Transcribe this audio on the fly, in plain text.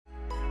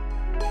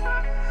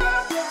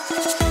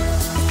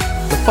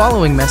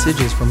following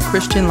message is from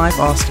Christian Life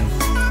Austin.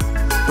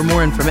 For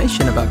more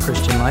information about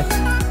Christian Life,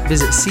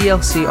 visit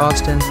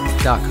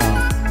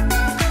clcaustin.com.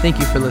 Thank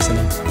you for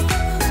listening.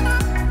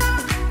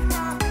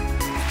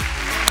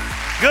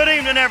 Good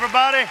evening,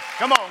 everybody.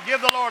 Come on,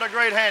 give the Lord a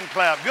great hand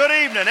clap. Good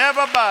evening,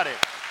 everybody.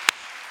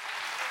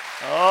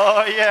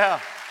 Oh, yeah.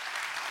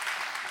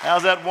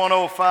 How's that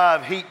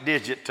 105 heat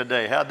digit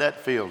today? How'd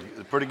that feel?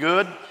 Pretty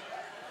good?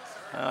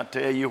 I'll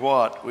tell you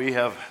what, we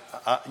have,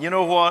 you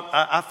know what?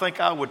 I think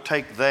I would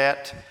take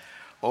that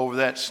over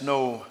that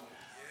snow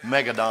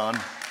megadon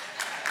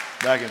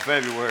back in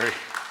February.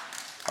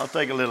 I'll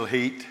take a little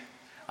heat.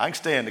 I can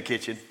stay in the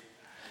kitchen.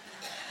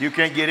 You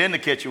can't get in the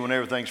kitchen when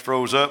everything's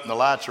froze up and the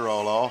lights are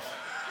all off.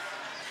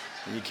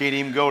 And you can't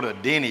even go to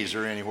Denny's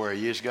or anywhere.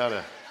 You just got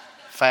to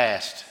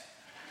fast.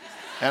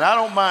 And I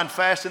don't mind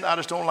fasting. I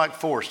just don't like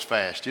forced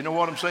fast. You know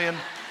what I'm saying?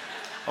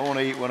 I want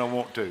to eat when I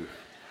want to.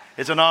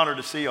 It's an honor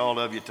to see all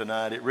of you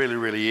tonight. It really,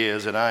 really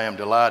is. And I am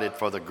delighted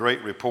for the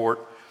great report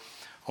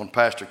on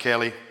Pastor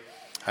Kelly.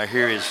 I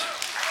hear his...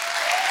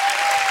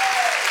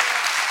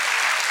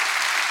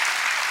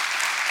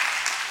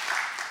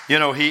 You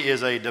know, he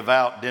is a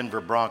devout Denver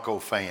Bronco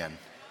fan.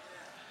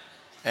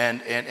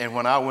 And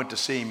when I went to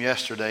see him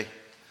yesterday,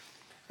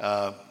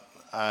 I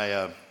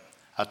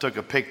took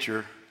a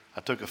picture.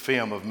 I took a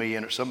film of me.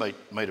 Somebody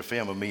made a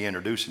film of me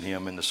introducing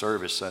him in the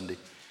service Sunday.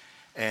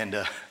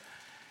 And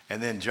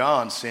then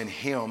John sent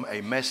him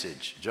a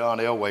message. John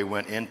Elway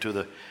went into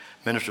the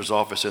minister's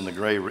office in the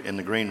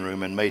green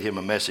room and made him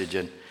a message.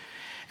 And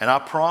I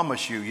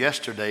promise you,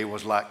 yesterday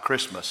was like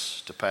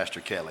Christmas to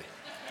Pastor Kelly.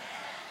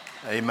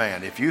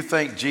 Amen. If you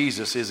think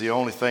Jesus is the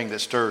only thing that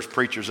stirs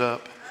preachers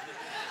up,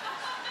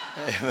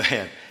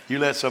 amen, you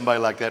let somebody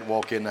like that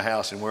walk in the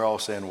house and we're all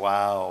saying,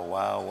 wow,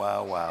 wow,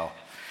 wow, wow.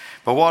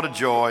 But what a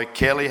joy.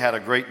 Kelly had a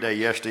great day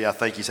yesterday. I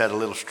think he's had a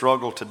little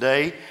struggle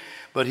today,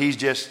 but he's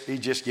just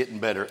getting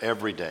better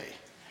every day.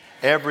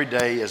 Every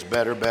day is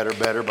better, better,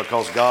 better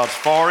because God's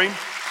for him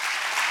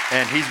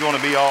and he's going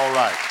to be all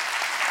right.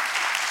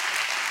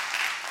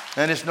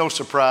 And it's no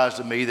surprise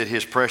to me that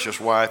his precious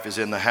wife is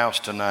in the house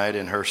tonight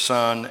and her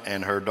son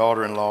and her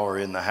daughter-in-law are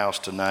in the house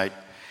tonight.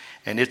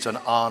 And it's an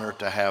honor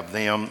to have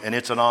them and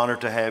it's an honor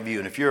to have you.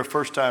 And if you're a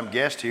first-time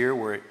guest here,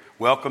 we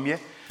welcome you.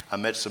 I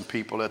met some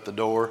people at the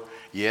door.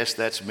 Yes,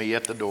 that's me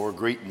at the door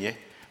greeting you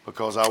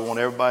because I want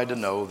everybody to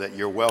know that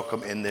you're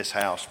welcome in this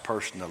house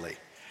personally.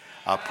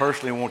 I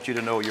personally want you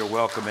to know you're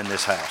welcome in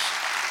this house.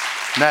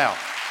 Now,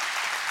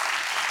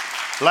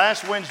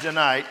 last Wednesday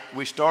night,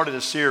 we started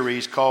a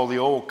series called the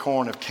Old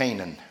Corn of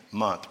Canaan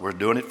Month. We're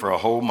doing it for a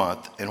whole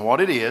month. And what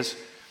it is,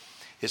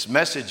 it's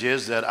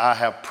messages that I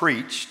have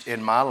preached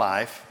in my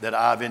life that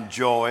I've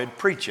enjoyed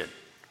preaching.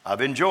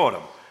 I've enjoyed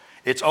them.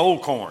 It's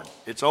old corn.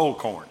 It's old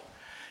corn.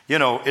 You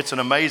know, it's an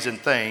amazing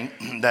thing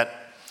that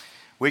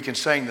we can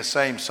sing the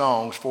same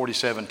songs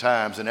 47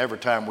 times, and every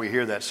time we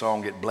hear that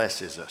song, it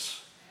blesses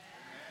us.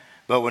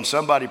 But when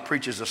somebody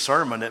preaches a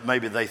sermon that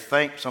maybe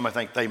somebody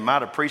think they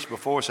might have preached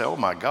before, say, oh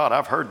my God,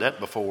 I've heard that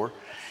before.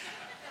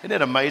 Isn't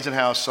it amazing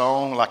how a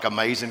song like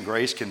Amazing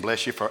Grace can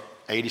bless you for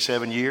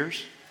 87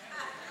 years?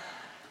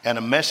 And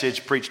a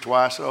message preached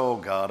twice, oh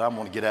God, I'm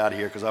going to get out of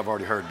here because I've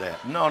already heard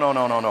that.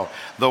 No.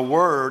 The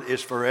word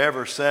is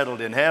forever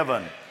settled in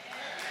heaven.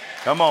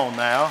 Come on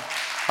now.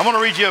 I'm going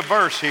to read you a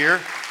verse here.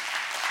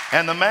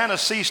 And the manna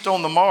ceased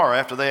on the morrow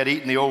after they had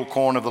eaten the old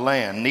corn of the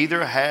land.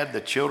 Neither had the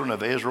children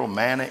of Israel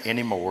manna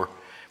anymore,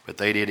 but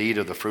they did eat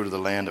of the fruit of the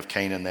land of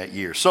Canaan that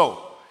year.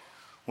 So,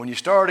 when you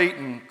start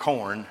eating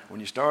corn,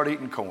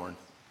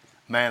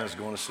 manna's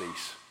going to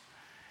cease.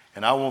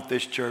 And I want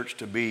this church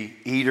to be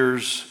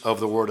eaters of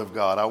the Word of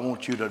God. I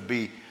want you to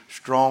be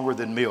stronger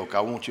than milk.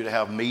 I want you to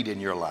have meat in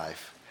your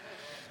life.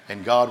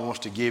 And God wants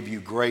to give you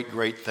great,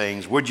 great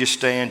things. Would you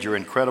stand? You're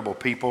incredible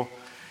people.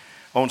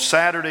 On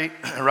Saturday,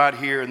 right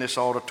here in this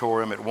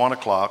auditorium at 1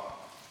 o'clock,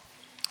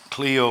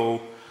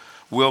 Cleo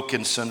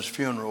Wilkinson's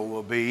funeral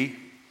will be.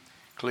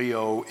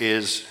 Cleo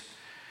is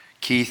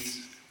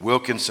Keith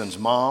Wilkinson's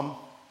mom.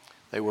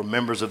 They were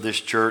members of this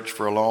church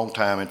for a long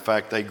time. In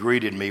fact, they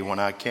greeted me when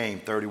I came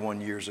 31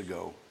 years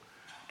ago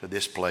to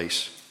this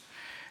place.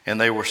 And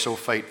they were so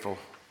faithful,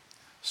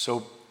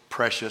 so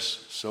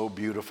precious, so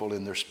beautiful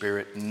in their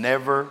spirit.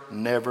 Never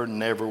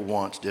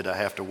once did I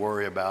have to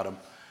worry about them.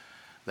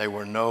 They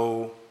were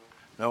no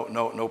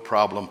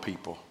problem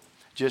people.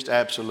 Just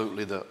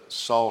absolutely the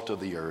salt of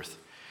the earth.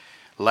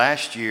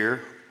 Last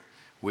year,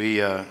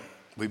 we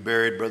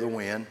buried Brother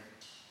Wynn.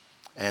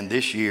 And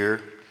this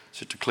year,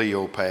 Sister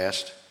Cleo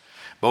passed.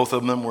 Both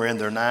of them were in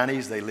their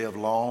 90s. They lived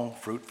long,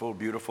 fruitful,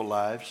 beautiful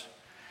lives.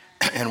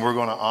 And we're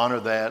going to honor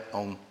that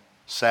on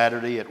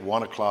Saturday at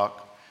 1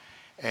 o'clock.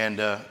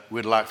 And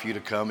we'd like for you to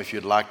come if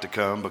you'd like to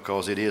come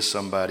because it is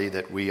somebody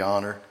that we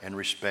honor and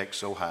respect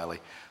so highly.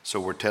 So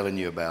we're telling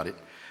you about it.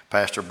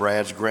 Pastor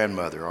Brad's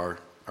grandmother,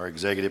 our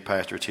executive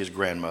pastor, it's his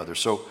grandmother.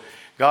 So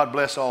God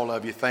bless all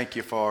of you. Thank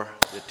you for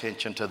the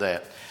attention to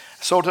that.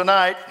 So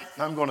tonight,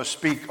 I'm going to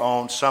speak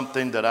on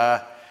something that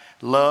I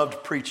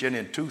loved preaching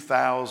in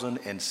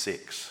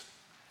 2006.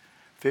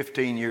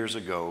 15 years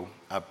ago,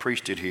 I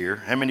preached it here.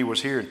 How many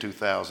was here in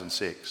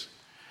 2006?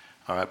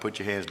 All right, put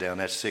your hands down.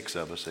 That's 6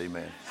 of us.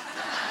 Amen.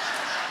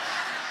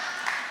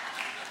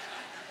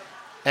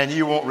 And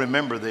you won't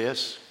remember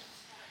this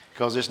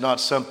because it's not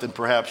something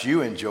perhaps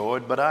you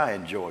enjoyed, but I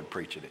enjoyed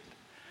preaching it.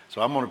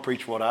 So I'm going to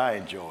preach what I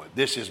enjoyed.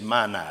 This is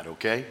my night,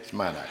 okay? It's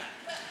my night.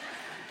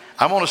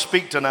 I'm going to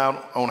speak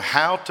tonight on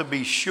how to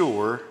be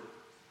sure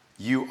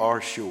you are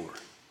sure.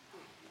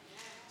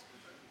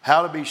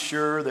 How to be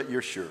sure that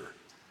you're sure.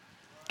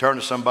 Turn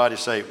to somebody and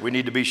say, we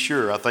need to be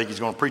sure. I think he's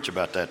going to preach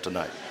about that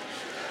tonight.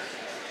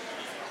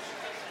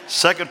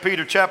 2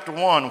 Peter chapter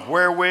 1,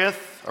 wherewith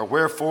or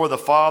wherefore the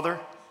Father,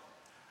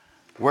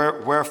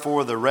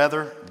 wherefore the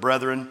rather,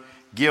 brethren,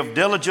 give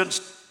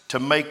diligence to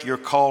make your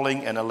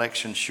calling and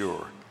election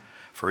sure.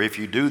 For if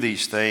you do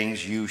these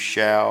things, you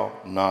shall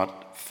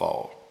not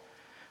fall.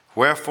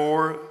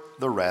 Wherefore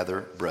the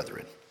rather,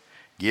 brethren,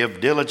 give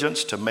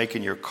diligence to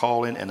making your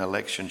calling and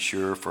election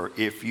sure. For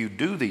if you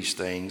do these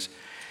things,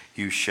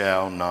 you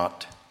shall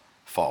not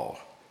fall.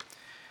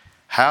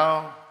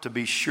 How to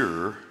be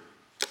sure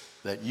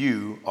that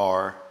you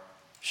are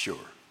sure.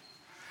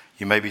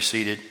 You may be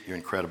seated. You're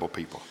incredible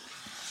people.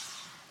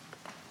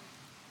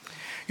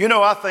 You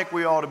know, I think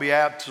we ought to be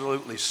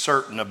absolutely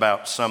certain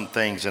about some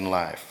things in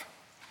life.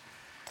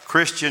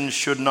 Christians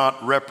should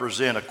not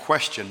represent a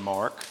question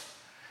mark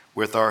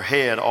with our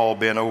head all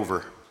bent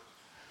over,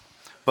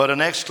 but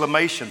an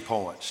exclamation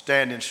point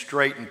standing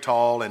straight and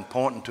tall and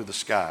pointing to the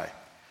sky.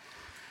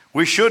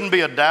 We shouldn't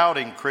be a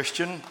doubting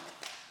Christian.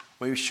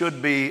 We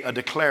should be a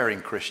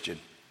declaring Christian.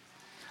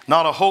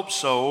 Not a hope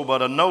so,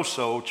 but a no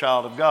so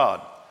child of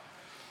God.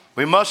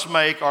 We must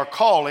make our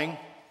calling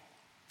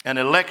and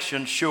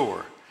election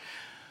sure.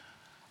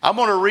 I'm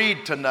going to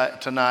read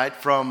tonight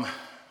from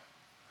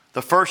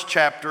the first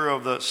chapter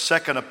of the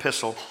second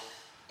epistle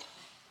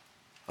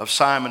of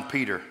Simon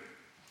Peter.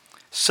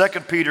 2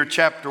 Peter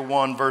chapter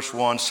 1, verse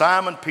 1.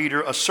 Simon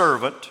Peter, a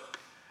servant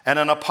and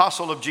an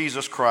apostle of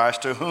Jesus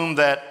Christ, to whom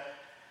that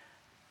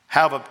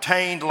have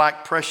obtained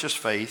like precious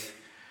faith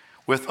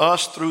with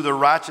us through the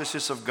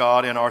righteousness of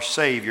God and our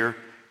Savior,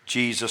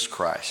 Jesus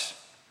Christ.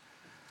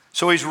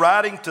 So he's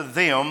writing to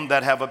them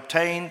that have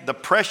obtained the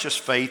precious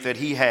faith that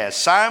he has.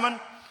 Simon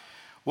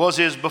was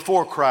his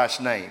before Christ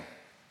name,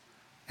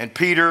 and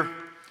Peter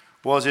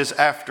was his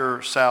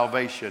after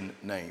salvation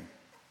name.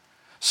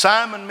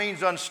 Simon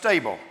means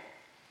unstable.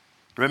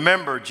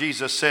 Remember,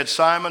 Jesus said,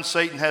 Simon,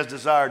 Satan has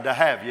desired to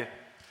have you,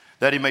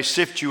 that he may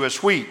sift you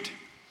as wheat.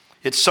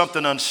 It's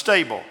something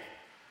unstable.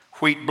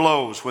 Wheat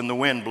blows when the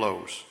wind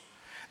blows.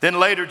 Then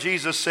later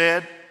Jesus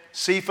said,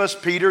 Cephas,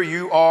 Peter,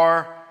 you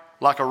are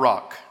like a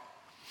rock.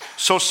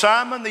 So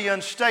Simon the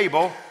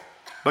unstable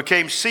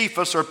became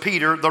Cephas, or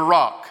Peter, the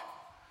rock.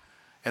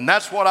 And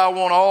that's what I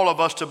want all of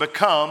us to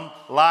become,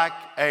 like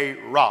a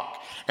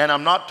rock. And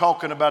I'm not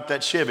talking about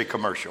that Chevy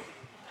commercial.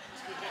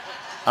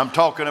 I'm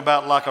talking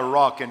about like a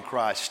rock in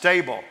Christ.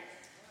 Stable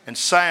and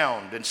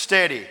sound and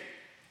steady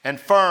and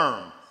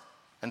firm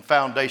and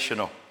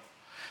foundational.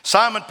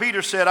 Simon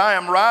Peter said, I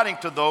am writing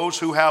to those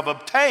who have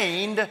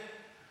obtained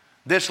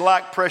this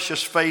like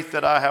precious faith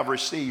that I have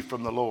received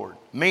from the Lord.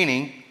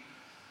 Meaning,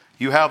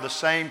 you have the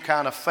same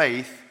kind of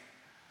faith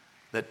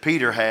that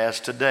Peter has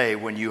today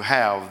when you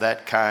have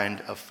that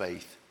kind of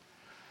faith.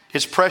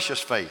 It's precious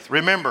faith.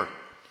 Remember,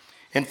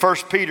 in 1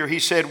 Peter he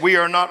said, we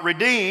are not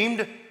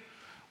redeemed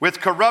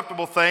with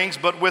corruptible things,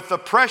 but with the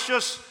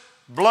precious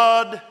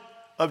blood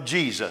of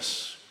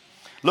Jesus.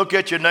 Look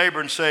at your neighbor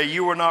and say,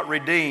 you were not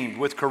redeemed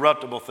with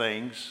corruptible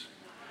things,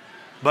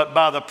 but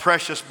by the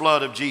precious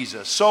blood of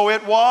Jesus. So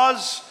it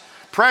was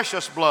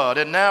precious blood,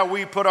 and now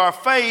we put our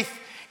faith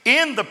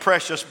in the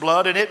precious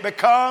blood, and it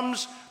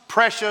becomes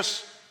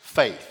precious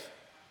faith.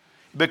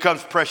 It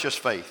becomes precious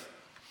faith.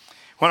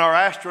 When our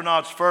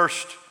astronauts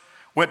first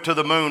went to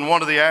the moon,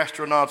 one of the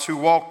astronauts who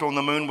walked on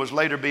the moon was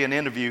later being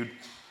interviewed.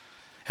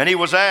 And he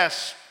was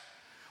asked,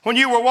 when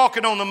you were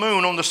walking on the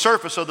moon, on the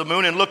surface of the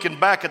moon, and looking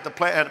back at the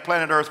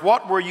planet Earth,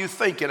 what were you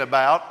thinking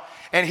about?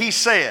 And he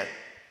said,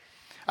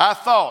 I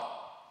thought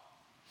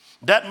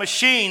that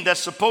machine that's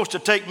supposed to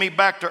take me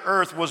back to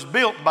Earth was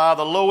built by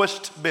the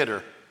lowest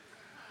bidder.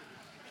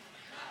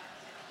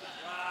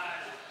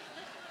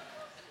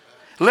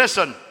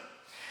 Listen,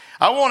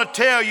 I want to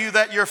tell you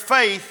that your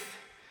faith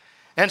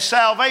and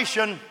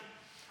salvation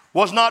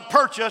was not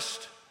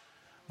purchased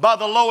by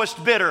the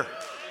lowest bidder,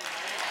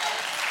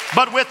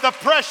 but with the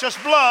precious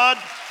blood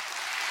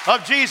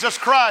of Jesus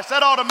Christ.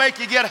 That ought to make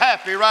you get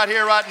happy right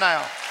here, right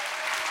now.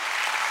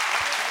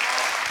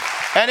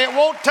 And it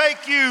won't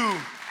take you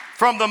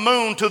from the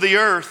moon to the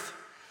earth,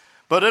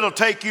 but it'll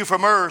take you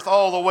from earth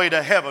all the way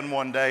to heaven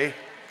one day.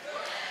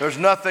 There's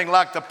nothing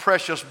like the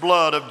precious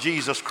blood of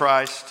Jesus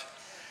Christ.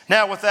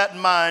 Now, with that in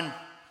mind,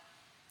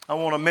 I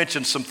want to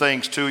mention some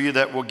things to you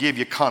that will give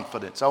you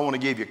confidence. I want to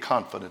give you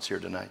confidence here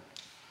tonight.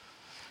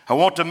 I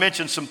want to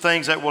mention some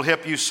things that will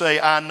help you say,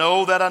 I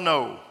know that I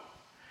know,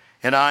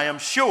 and I am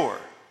sure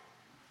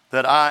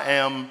that I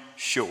am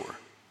sure.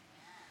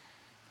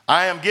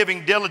 I am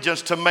giving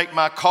diligence to make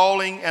my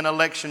calling and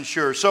election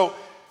sure. So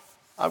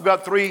I've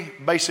got three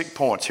basic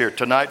points here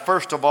tonight.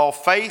 First of all,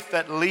 faith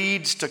that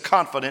leads to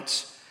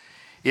confidence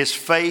is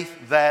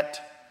faith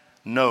that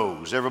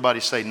knows.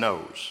 Everybody say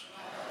knows.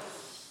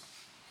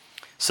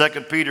 2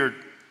 Peter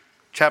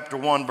chapter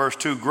 1, verse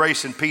 2,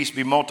 grace and peace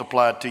be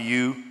multiplied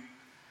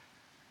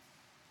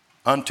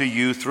unto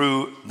you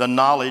through the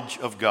knowledge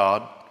of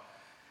God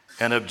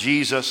and of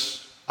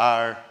Jesus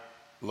our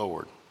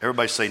Lord.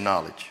 Everybody say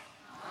knowledge.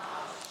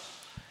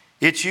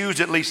 It's used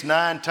at least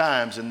 9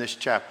 times in this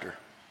chapter.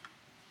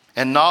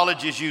 And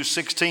knowledge is used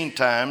 16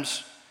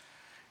 times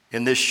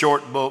in this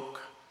short book,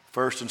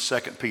 1st and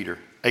 2nd Peter,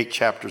 8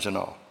 chapters in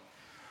all.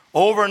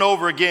 Over and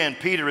over again,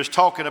 Peter is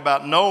talking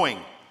about knowing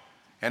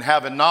and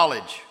having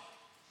knowledge.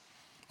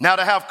 Now,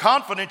 to have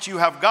confidence, you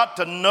have got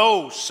to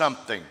know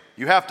something.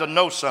 You have to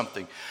know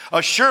something.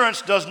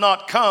 Assurance does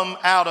not come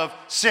out of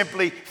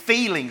simply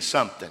feeling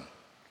something.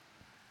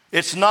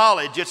 It's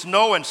knowledge, it's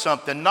knowing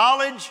something.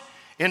 Knowledge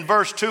in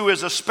verse 2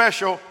 is a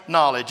special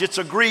knowledge. It's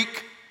a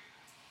Greek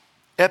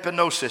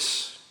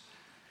epinosis.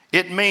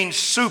 It means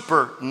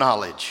super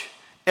knowledge.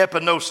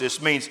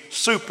 Epinosis means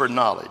super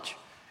knowledge.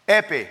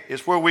 Epi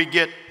is where we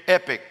get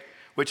epic,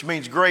 which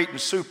means great and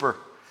super.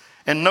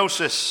 And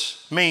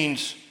gnosis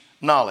means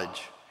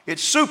knowledge.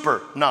 It's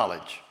super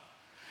knowledge.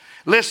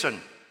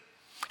 Listen,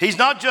 he's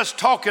not just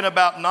talking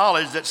about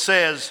knowledge that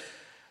says,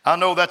 I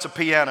know that's a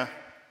piano,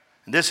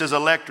 and this is a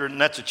lectern,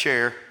 and that's a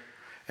chair,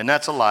 and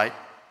that's a light.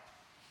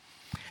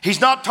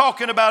 He's not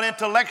talking about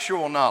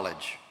intellectual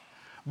knowledge,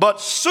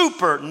 but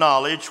super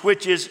knowledge,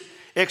 which is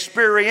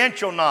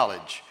experiential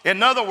knowledge.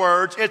 In other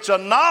words, it's a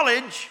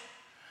knowledge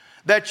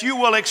that you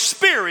will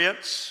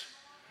experience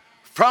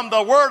from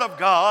the Word of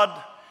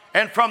God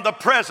and from the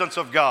presence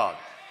of God.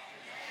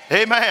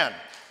 Amen.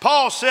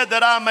 Paul said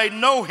that I may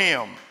know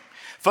him.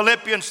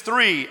 Philippians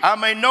 3, I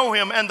may know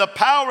him and the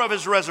power of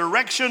his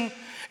resurrection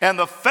and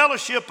the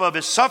fellowship of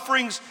his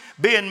sufferings,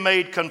 being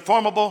made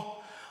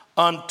conformable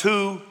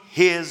unto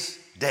his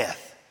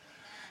death.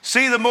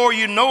 See, the more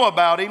you know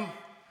about him,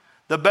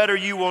 the better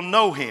you will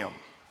know him.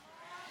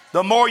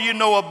 The more you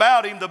know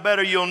about him, the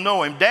better you'll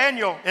know him.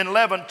 Daniel in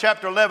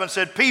chapter 11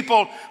 said,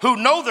 people who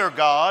know their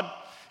God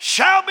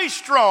shall be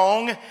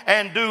strong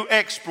and do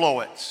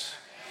exploits.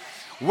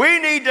 We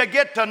need to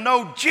get to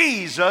know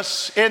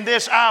Jesus in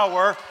this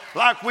hour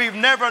like we've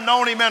never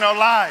known him in our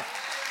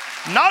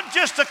life. Not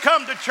just to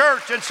come to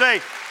church and say,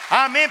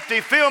 I'm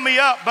empty, fill me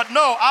up. But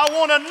no, I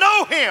want to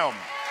know him.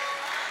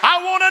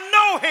 I want to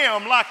know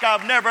him like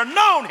I've never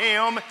known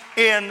him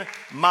in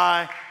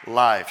my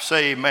life.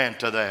 Say amen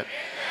to that. Amen.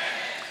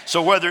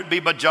 So whether it be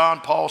by John,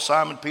 Paul,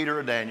 Simon, Peter,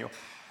 or Daniel,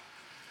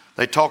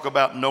 they talk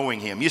about knowing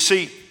him. You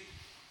see,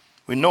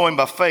 we know him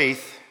by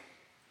faith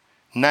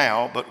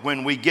now, but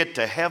when we get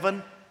to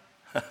heaven,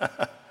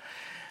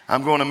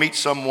 I'm going to meet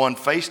someone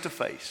face to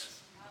face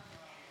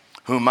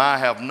whom I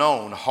have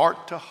known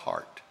heart to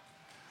heart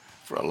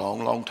for a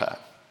long, long time.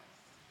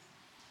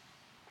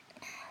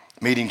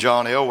 Meeting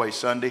John Elway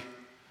Sunday,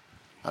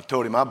 I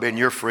told him I've been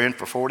your friend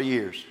for 40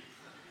 years.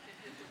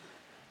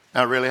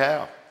 I really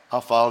have.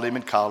 I followed him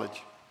in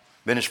college,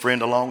 been his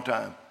friend a long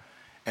time.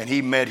 And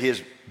he met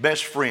his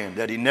best friend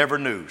that he never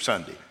knew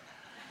Sunday.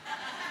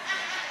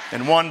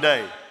 And one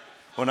day,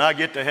 when I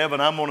get to heaven,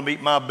 I'm going to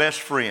meet my best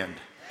friend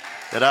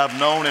that I've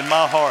known in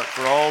my heart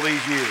for all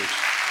these years.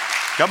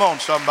 Come on,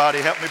 somebody,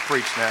 help me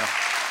preach now.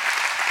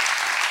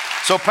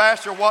 So,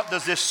 Pastor, what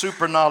does this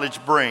super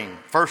knowledge bring?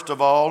 First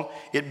of all,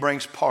 it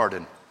brings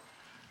pardon.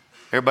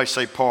 Everybody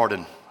say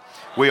pardon.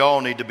 We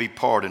all need to be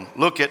pardoned.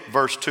 Look at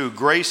verse 2.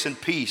 Grace and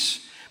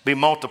peace be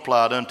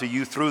multiplied unto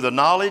you through the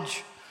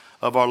knowledge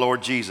of our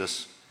Lord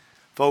Jesus.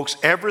 Folks,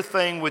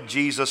 everything with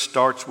Jesus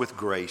starts with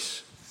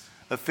grace.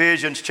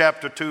 Ephesians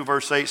chapter 2,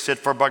 verse 8 said,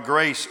 for by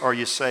grace are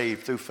you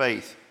saved through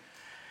faith,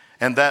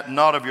 and that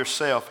not of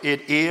yourself.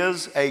 It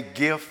is a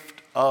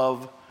gift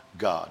of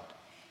God.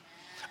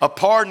 A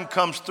pardon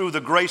comes through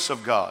the grace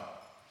of God.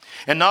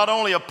 And not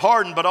only a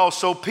pardon, but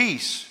also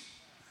peace.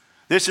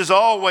 This is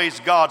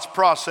always God's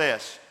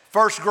process.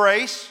 First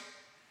grace,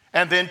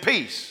 and then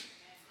peace.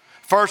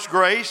 First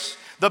grace.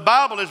 The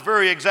Bible is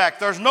very exact.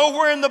 There's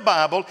nowhere in the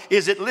Bible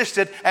is it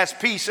listed as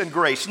peace and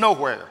grace.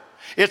 Nowhere.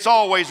 It's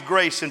always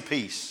grace and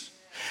peace.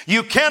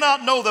 You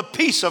cannot know the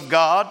peace of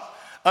God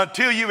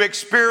until you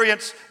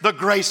experience the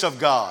grace of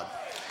God.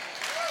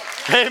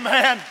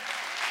 Amen.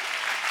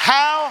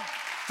 How?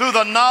 Through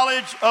the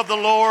knowledge of the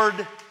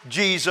Lord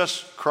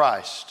Jesus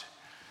Christ.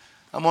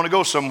 I'm going to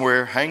go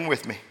somewhere. Hang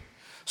with me.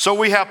 So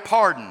we have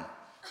pardon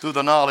through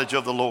the knowledge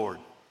of the Lord.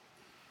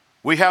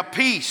 We have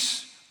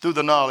peace through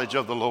the knowledge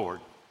of the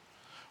Lord.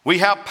 We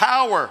have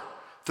power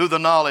through the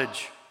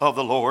knowledge of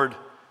the Lord.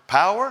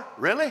 Power?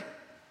 Really?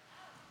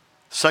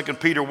 2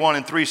 Peter 1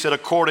 and 3 said,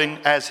 according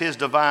as his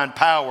divine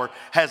power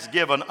has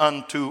given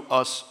unto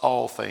us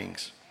all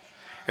things.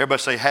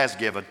 Everybody say, has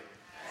given.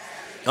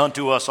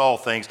 Unto us all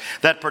things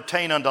that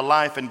pertain unto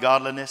life and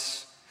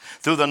godliness,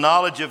 through the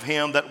knowledge of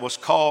him that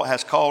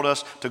has called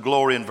us to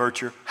glory and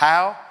virtue.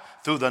 How?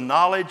 Through the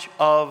knowledge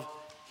of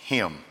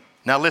him.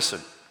 Now listen,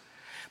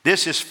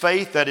 this is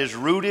faith that is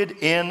rooted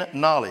in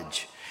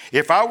knowledge.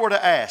 If I were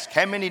to ask,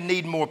 how many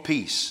need more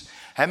peace?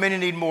 How many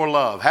need more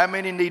love? How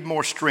many need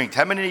more strength?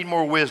 How many need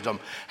more wisdom?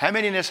 How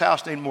many in this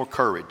house need more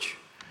courage?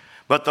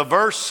 But the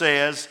verse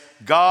says,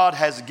 God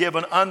has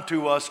given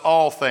unto us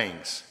all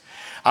things.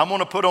 I'm going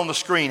to put on the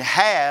screen,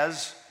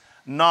 has,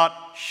 not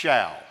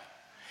shall.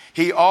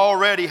 He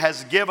already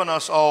has given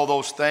us all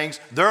those things.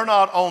 They're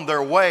not on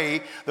their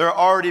way. They're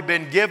already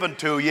been given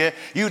to you.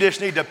 You just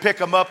need to pick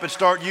them up and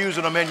start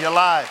using them in your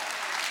life.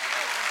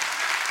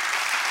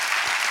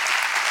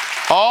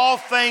 All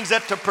things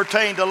that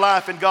pertain to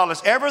life and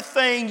godliness.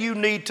 Everything you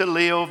need to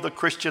live the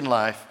Christian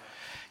life,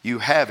 you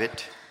have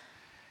it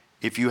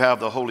if you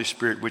have the Holy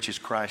Spirit, which is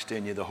Christ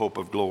in you, the hope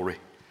of glory.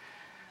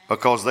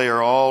 Because they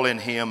are all in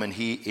Him and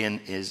He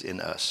is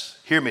in us.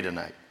 Hear me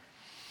tonight.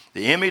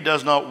 The enemy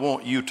does not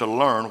want you to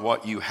learn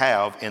what you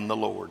have in the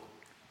Lord.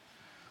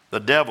 The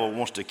devil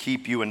wants to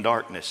keep you in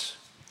darkness.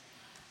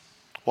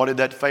 What did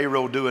that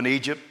Pharaoh do in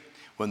Egypt?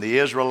 When the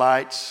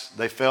Israelites,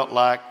 they felt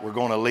like we're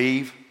going to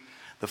leave,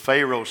 the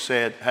Pharaoh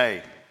said,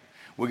 hey,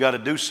 we got to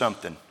do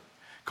something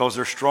because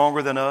they're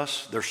stronger than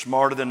us, they're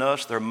smarter than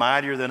us, they're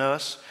mightier than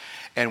us,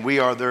 and we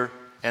are their,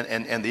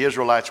 and the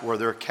Israelites were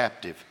their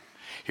captive.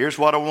 Here's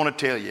what I want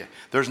to tell you.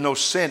 There's no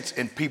sense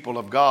in people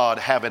of God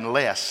having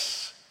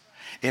less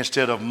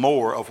instead of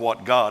more of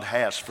what God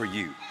has for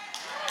you.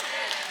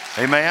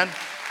 Amen?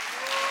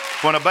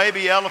 When a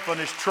baby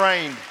elephant is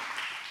trained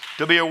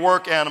to be a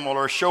work animal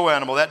or a show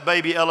animal, that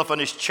baby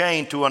elephant is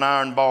chained to an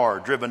iron bar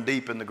driven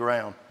deep in the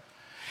ground.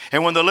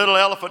 And when the little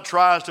elephant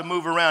tries to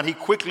move around, he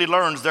quickly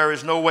learns there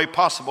is no way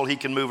possible he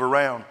can move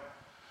around.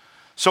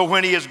 So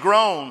when he is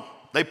grown,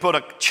 they put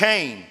a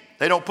chain.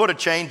 They don't put a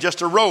chain,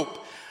 just a rope.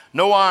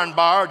 No iron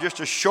bar, just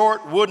a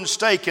short wooden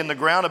stake in the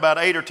ground about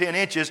 8 or 10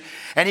 inches.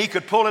 And he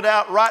could pull it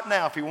out right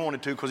now if he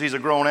wanted to because he's a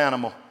grown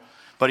animal.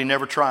 But he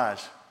never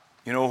tries.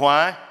 You know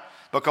why?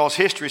 Because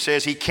history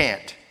says he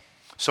can't.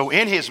 So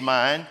in his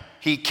mind,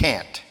 he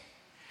can't.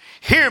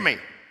 Hear me.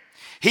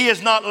 He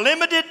is not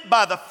limited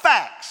by the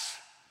facts.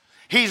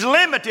 He's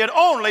limited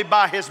only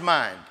by his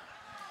mind.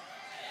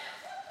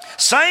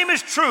 Same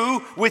is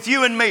true with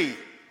you and me.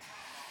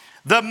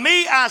 The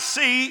me I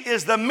see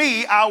is the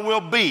me I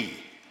will be.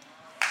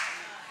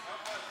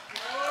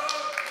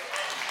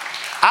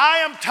 I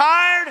am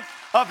tired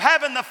of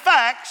having the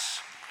facts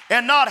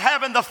and not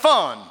having the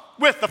fun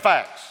with the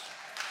facts.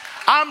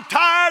 I'm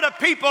tired of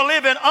people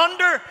living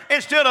under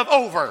instead of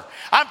over.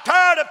 I'm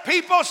tired of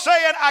people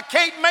saying I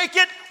can't make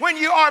it when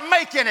you are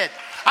making it.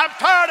 I'm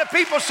tired of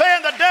people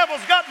saying the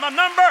devil's got my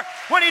number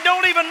when he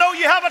don't even know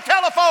you have a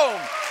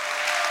telephone.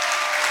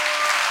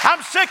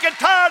 I'm sick and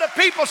tired of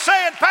people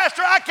saying,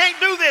 Pastor, I can't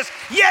do this.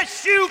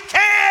 Yes, you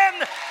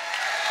can.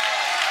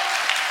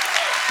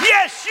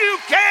 Yes, you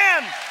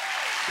can.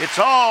 It's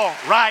all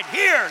right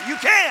here. You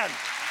can.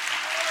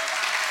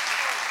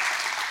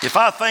 If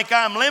I think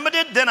I'm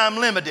limited, then I'm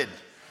limited.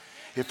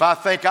 If I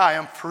think I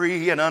am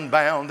free and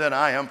unbound, then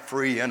I am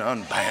free and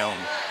unbound.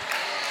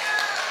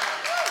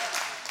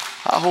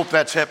 I hope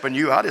that's helping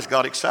you. I just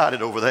got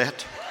excited over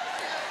that.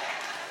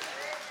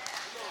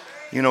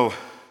 You know,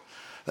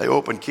 they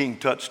opened King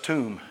Tut's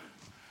tomb.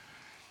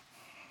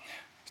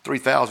 It's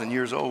 3,000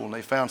 years old, and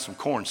they found some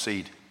corn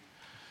seed.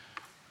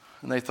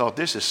 And they thought,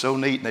 this is so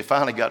neat. And they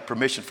finally got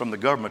permission from the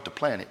government to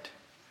plant it.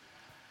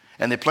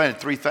 And they planted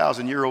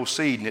 3,000-year-old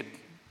seed, and it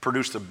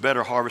produced a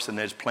better harvest than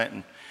they was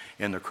planting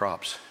in their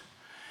crops.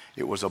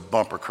 It was a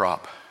bumper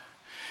crop.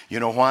 You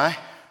know why?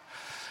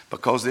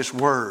 Because this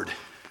word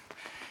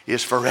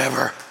is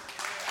forever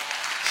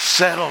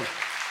settled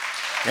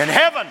in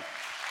heaven.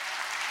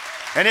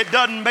 And it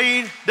doesn't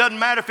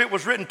matter if it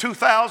was written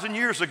 2,000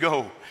 years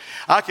ago.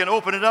 I can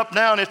open it up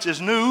now and it's as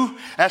new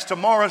as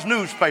tomorrow's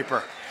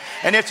newspaper.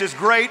 And it's as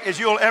great as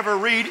you'll ever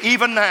read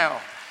even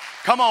now.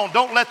 Come on,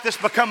 don't let this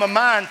become a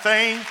mind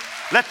thing.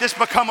 Let this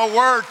become a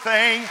word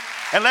thing.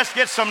 And let's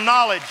get some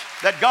knowledge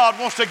that God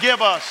wants to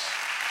give us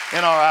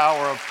in our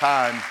hour of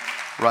time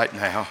right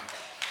now.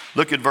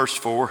 Look at verse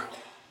 4.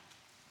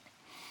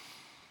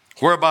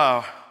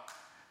 Whereby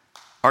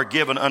are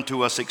given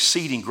unto us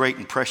exceeding great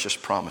and precious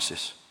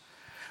promises,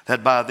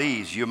 that by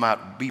these you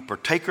might be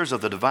partakers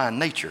of the divine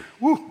nature.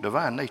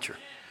 Divine nature.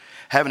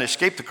 Having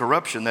escaped the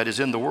corruption that is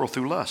in the world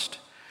through lust.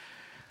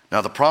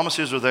 Now the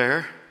promises are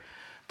there,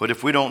 but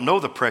if we don't know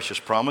the precious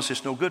promise,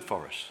 it's no good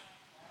for us.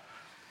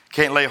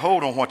 Can't lay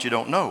hold on what you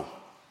don't know.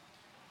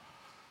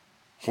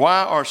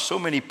 Why are so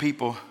many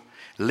people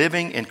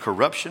living in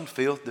corruption,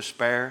 filth,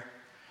 despair,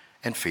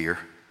 and fear?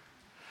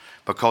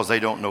 Because they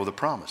don't know the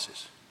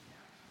promises.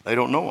 They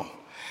don't know them.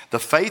 The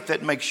faith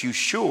that makes you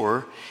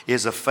sure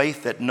is a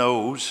faith that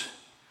knows.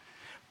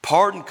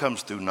 Pardon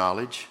comes through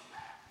knowledge.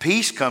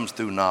 Peace comes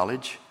through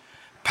knowledge.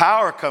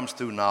 Power comes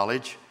through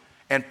knowledge.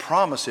 And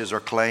promises are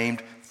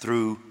claimed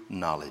through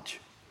knowledge.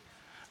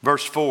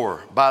 Verse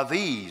 4, by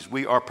these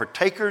we are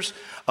partakers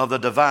of the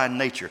divine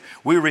nature.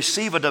 We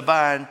receive a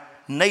divine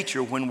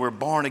nature when we're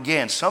born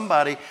again.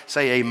 Somebody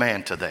say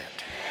amen to that.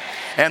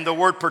 And the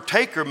word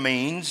partaker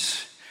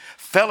means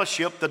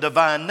fellowship the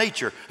divine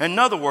nature. In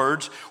other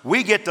words,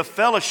 we get to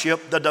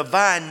fellowship the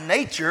divine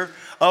nature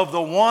of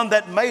the one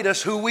that made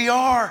us who we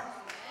are.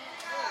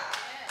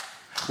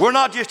 We're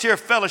not just here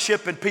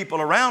fellowshipping people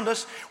around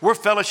us. We're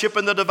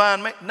fellowshipping the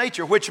divine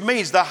nature, which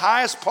means the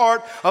highest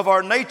part of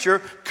our nature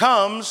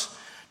comes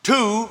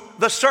to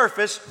the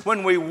surface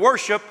when we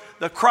worship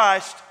the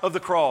Christ of the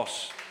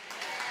cross.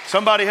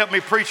 Somebody help me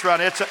preach right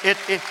now.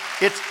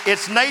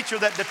 It's nature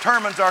that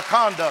determines our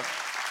conduct.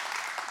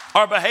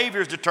 Our behavior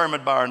is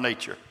determined by our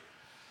nature.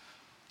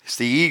 It's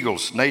the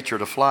eagle's nature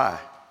to fly.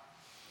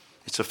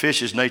 It's a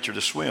fish's nature to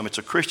swim. It's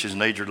a Christian's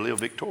nature to live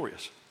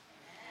victorious.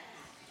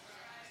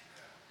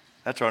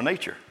 That's our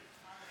nature.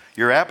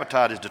 Your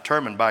appetite is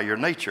determined by your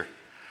nature.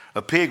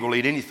 A pig will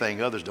eat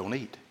anything others don't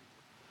eat.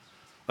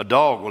 A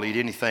dog will eat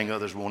anything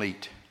others won't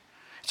eat.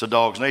 It's a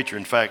dog's nature.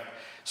 In fact,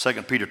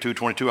 2 Peter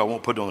 2:22, I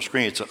won't put it on the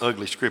screen. It's an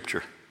ugly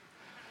scripture.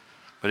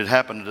 But it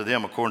happened to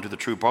them, according to the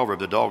true proverb,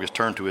 the dog is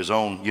turned to his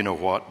own, you know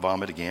what,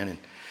 vomit again. And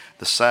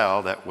the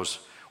sow that was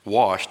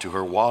washed to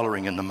her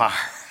wallowing in the mire.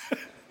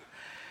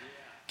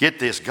 Get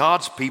this,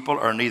 God's people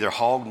are neither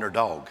hog nor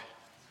dog.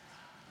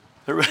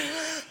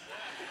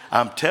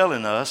 I'm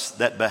telling us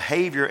that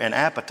behavior and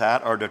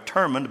appetite are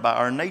determined by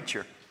our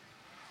nature.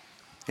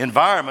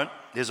 Environment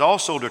is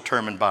also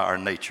determined by our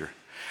nature.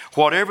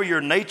 Whatever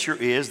your nature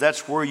is,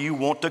 that's where you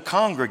want to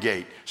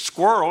congregate.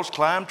 Squirrels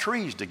climb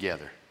trees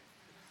together.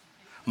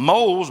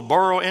 Moles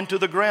burrow into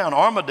the ground.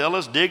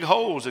 Armadillos dig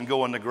holes and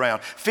go in the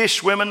ground. Fish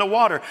swim in the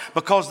water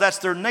because that's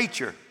their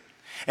nature.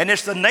 And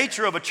it's the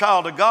nature of a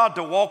child of God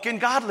to walk in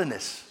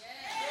godliness.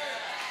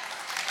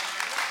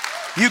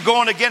 You're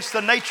going against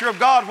the nature of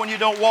God when you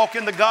don't walk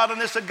in the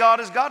godliness that God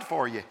has got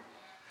for you.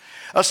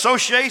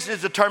 Association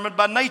is determined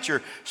by nature.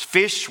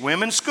 Fish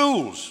swim in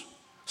schools.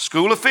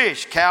 School of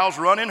fish. Cows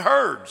run in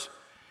herds.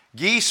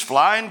 Geese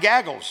fly in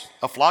gaggles.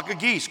 A flock of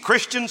geese.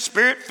 Christian,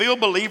 spirit-filled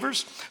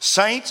believers,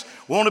 saints,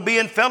 want to be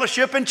in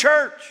fellowship in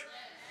church.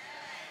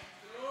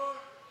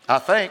 I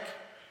think.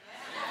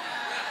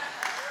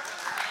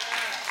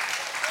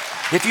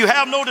 If you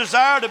have no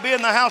desire to be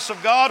in the house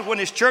of God when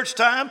it's church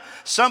time,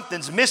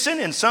 something's missing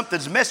and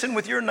something's messing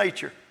with your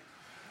nature.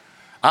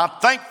 I'm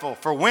thankful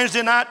for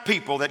Wednesday night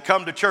people that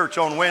come to church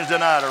on Wednesday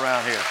night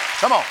around here.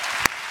 Come on.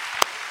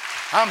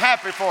 I'm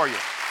happy for you.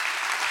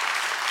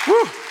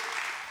 Whew.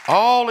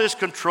 All is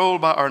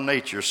controlled by our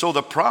nature. So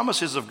the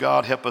promises of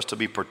God help us to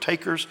be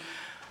partakers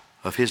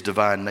of His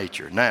divine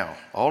nature. Now,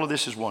 all of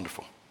this is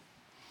wonderful.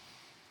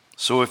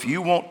 So if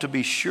you want to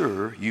be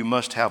sure, you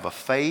must have a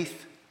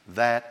faith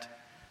that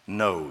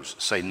knows.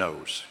 Say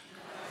knows.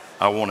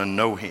 I want to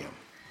know Him.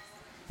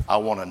 I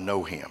want to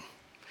know Him.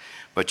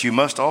 But you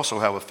must also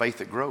have a faith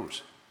that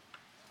grows.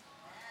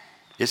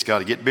 It's got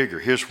to get bigger.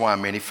 Here's why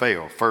many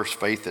fail. First,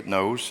 faith that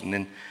knows. And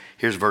then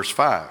here's verse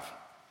 5.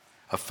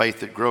 A faith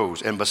that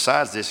grows. And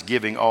besides this,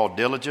 giving all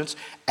diligence,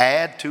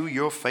 add to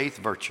your faith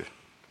virtue.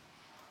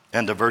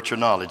 And the virtue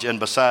knowledge. And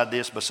beside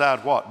this,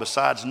 beside what?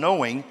 Besides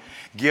knowing,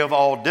 give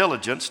all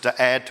diligence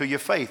to add to your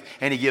faith.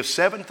 And he gives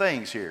 7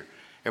 things here.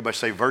 Everybody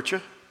say virtue.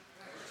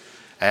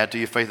 Add to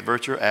your faith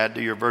virtue. Add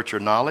to your virtue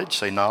knowledge.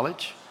 Say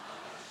knowledge.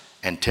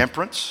 And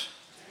temperance.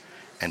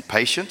 And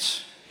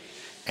patience.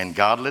 And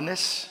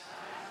godliness.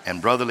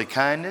 And brotherly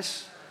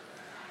kindness.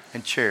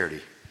 And charity.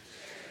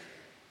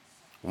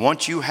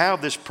 Once you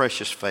have this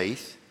precious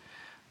faith,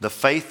 the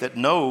faith that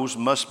knows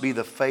must be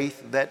the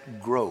faith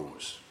that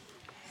grows.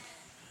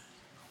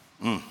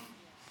 You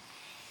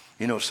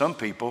know, some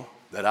people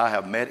that I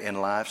have met in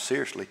life,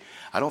 seriously,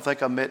 I don't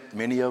think I've met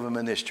many of them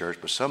in this church,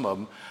 but some of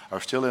them are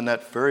still in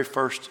that very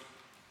first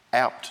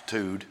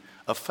aptitude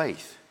of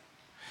faith.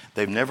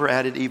 They've never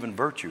added even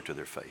virtue to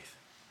their faith.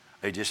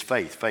 They just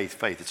faith, faith,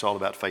 faith. It's all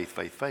about faith,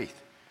 faith,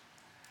 faith.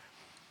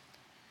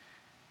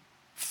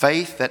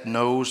 Faith that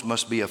knows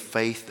must be a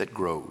faith that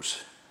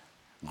grows.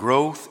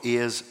 Growth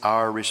is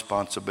our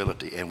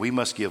responsibility, and we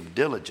must give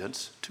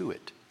diligence to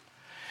it.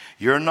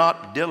 You're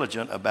not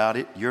diligent about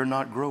it, you're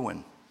not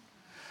growing.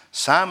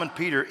 Simon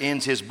Peter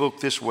ends his book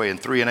this way in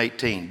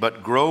 3:18,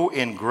 but grow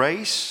in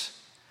grace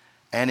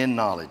and in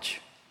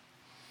knowledge.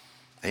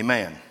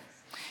 Amen.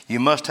 You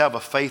must have a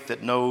faith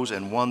that knows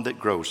and one that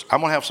grows. I'm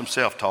going to have some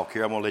self-talk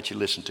here. I'm going to let you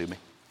listen to me.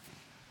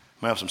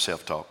 I'm going to have some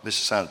self-talk.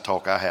 This is the kind of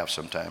talk I have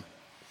sometime.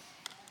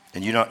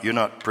 And you're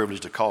not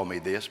privileged to call me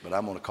this, but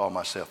I'm going to call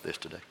myself this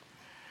today.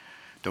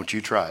 Don't you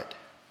try it.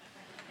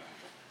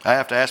 I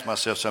have to ask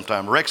myself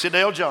sometime, Rexy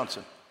Dale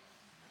Johnson,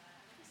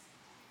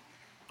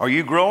 are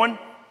you growing?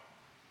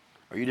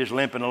 Or are you just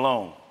limping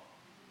along?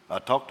 I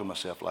talk to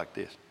myself like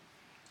this.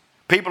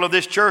 People of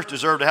this church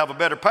deserve to have a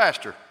better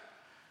pastor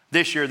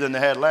this year than they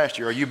had last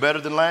year. Are you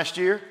better than last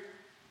year?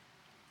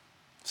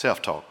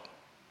 Self-talk.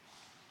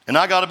 And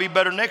I got to be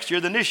better next year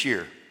than this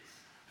year.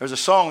 There's a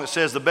song that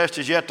says the best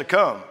is yet to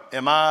come.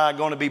 Am I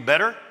going to be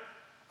better? Or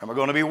am I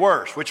going to be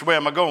worse? Which way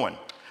am I going?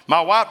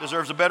 My wife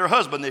deserves a better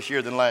husband this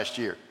year than last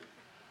year.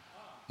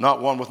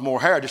 Not one with more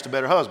hair, just a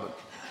better husband.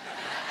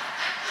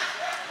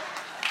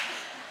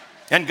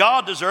 And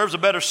God deserves a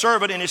better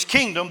servant in His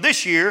kingdom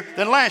this year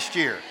than last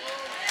year.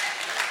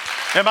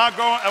 Am I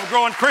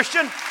growing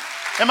Christian?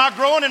 Am I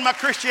growing in my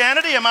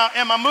Christianity? Am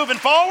I moving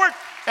forward?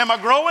 Am I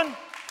growing?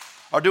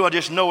 Or do I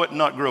just know it and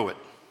not grow it?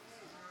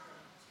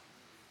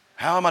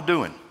 How am I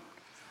doing?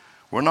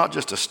 We're not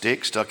just a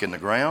stick stuck in the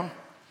ground.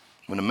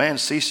 When a man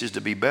ceases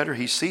to be better,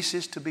 he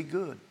ceases to be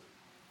good.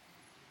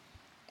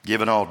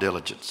 Given all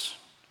diligence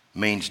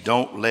means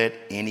don't let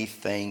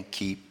anything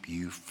keep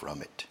you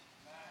from it.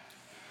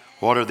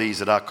 What are these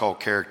that I call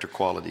character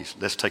qualities?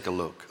 Let's take a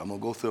look. I'm going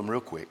to go through them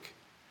real quick.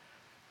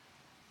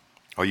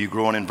 Are you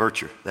growing in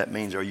virtue? That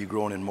means, are you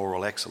growing in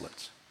moral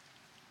excellence?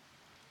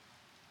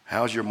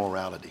 How's your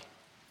morality?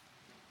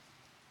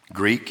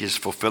 Greek is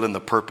fulfilling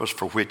the purpose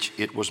for which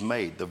it was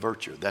made, the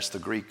virtue. That's the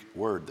Greek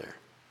word there.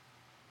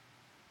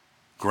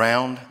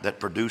 Ground that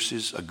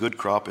produces a good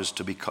crop is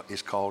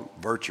called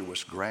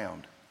virtuous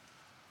ground.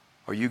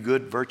 Are you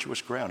good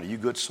virtuous ground? Are you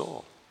good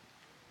soil?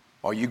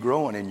 Are you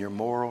growing in your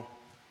moral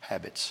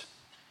habits?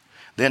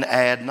 Then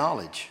add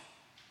knowledge.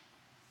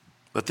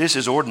 But this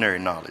is ordinary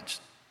knowledge.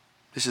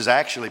 This is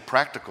actually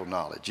practical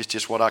knowledge. It's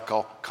just what I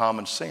call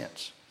common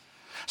sense.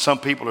 Some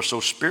people are so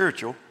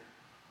spiritual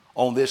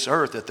on this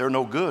earth that they're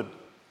no good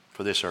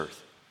for this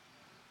earth.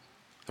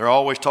 They're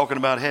always talking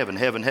about heaven,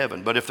 heaven,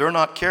 heaven. But if they're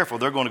not careful,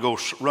 they're going to go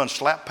run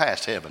slap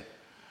past heaven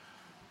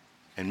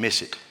and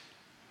miss it.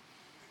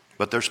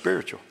 But they're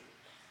spiritual.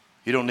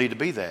 You don't need to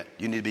be that.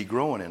 You need to be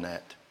growing in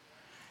that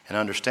and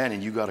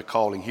understanding you got a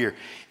calling here.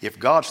 If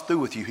God's through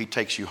with you, he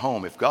takes you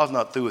home. If God's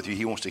not through with you,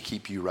 he wants to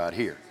keep you right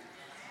here.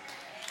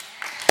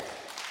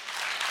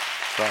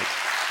 Right.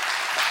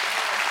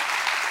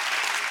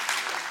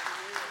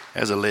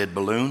 As a lead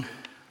balloon.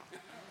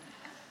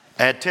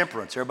 Add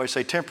temperance. Everybody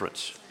say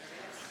temperance.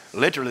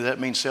 Literally, that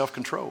means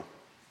self-control.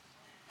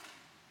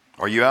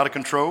 Are you out of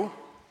control?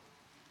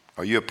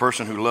 Are you a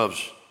person who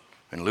loves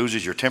and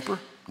loses your temper?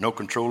 No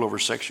control over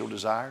sexual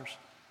desires?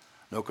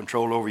 No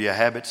control over your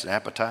habits and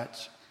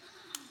appetites?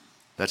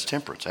 That's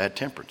temperance. Add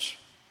temperance.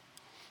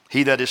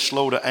 He that is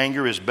slow to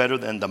anger is better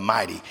than the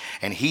mighty,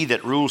 and he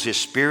that rules his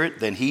spirit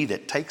than he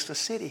that takes the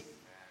city.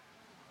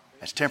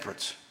 That's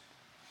temperance.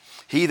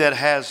 He that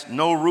has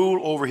no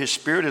rule over his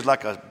spirit is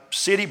like a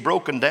city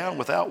broken down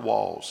without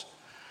walls.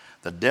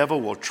 The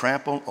devil will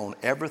trample on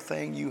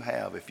everything you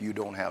have if you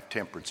don't have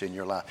temperance in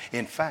your life.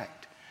 In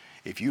fact,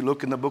 if you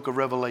look in the book of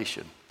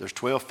Revelation, there's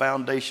 12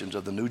 foundations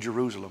of the New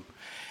Jerusalem.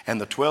 And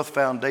the 12th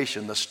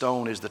foundation, the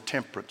stone is the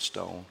temperance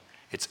stone.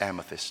 It's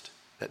amethyst.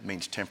 That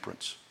means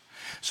temperance.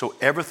 So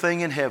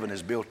everything in heaven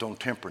is built on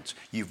temperance.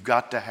 You've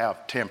got to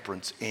have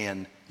temperance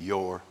in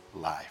your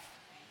life.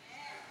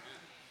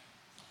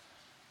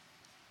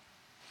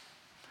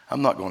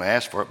 I'm not going to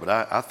ask for it, but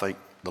I think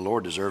the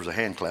Lord deserves a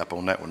hand clap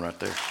on that one right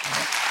there.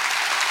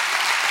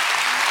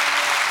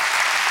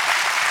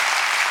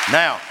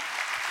 Now,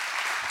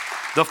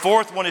 the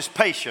fourth one is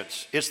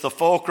patience. It's the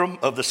fulcrum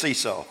of the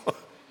seesaw.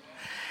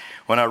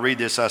 When I read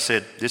this, I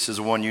said, this is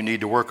the one you need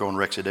to work on,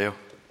 Rexydale.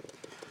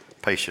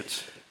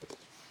 Patience.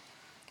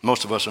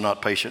 Most of us are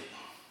not patient.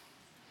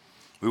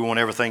 We want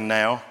everything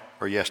now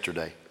or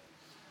yesterday.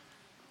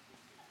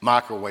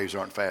 Microwaves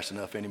aren't fast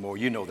enough anymore.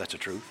 You know that's the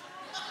truth.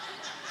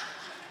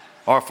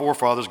 Our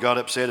forefathers got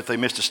upset if they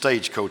missed a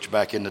stagecoach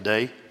back in the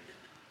day,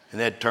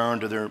 and they'd turn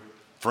to their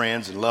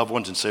friends and loved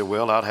ones and say,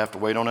 well, I'd have to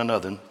wait on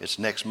another. It's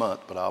next month,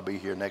 but I'll be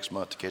here next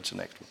month to catch the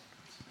next one.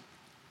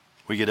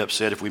 We get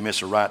upset if we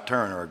miss a right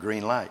turn or a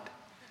green light.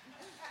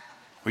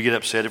 We get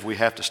upset if we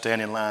have to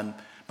stand in line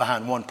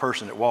behind one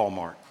person at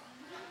Walmart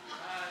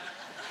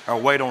or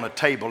wait on a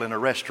table in a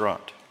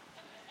restaurant.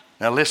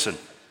 Now listen,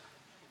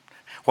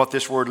 what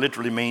this word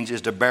literally means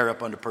is to bear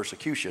up under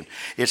persecution.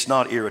 It's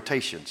not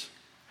irritations.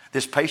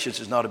 This patience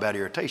is not about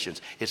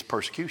irritations. It's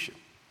persecution.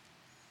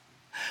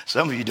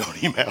 Some of you don't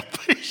even have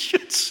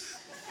patience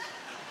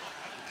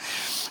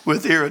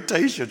with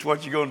irritations.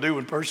 What you going to do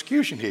when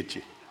persecution hits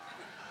you?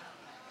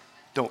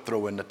 Don't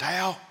throw in the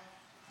towel.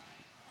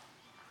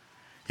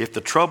 If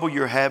the trouble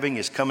you're having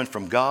is coming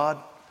from God,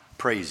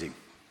 praise him.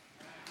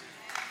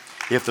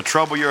 If the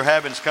trouble you're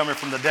having is coming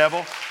from the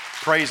devil,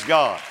 praise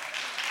God.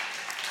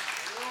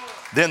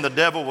 Then the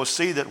devil will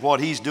see that what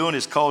he's doing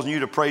is causing you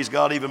to praise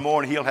God even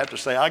more, and he'll have to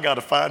say, I got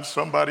to find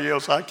somebody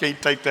else. I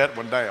can't take that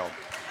one down.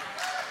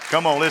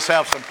 Come on, let's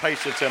have some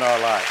patience in our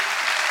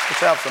life.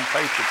 Let's have some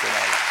patience in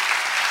our life.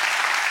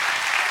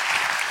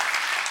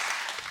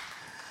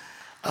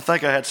 I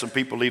think I had some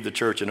people leave the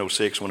church in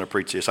 2006 when I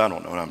preached this. I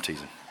don't know, I'm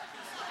teasing.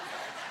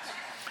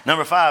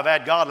 Number 5,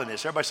 add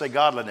godliness. Everybody say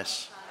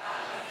godliness.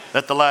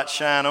 Let the light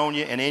shine on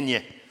you and in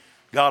you.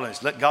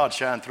 Godliness. Let God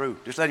shine through.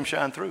 Just let him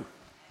shine through.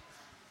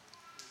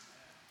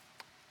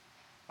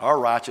 Our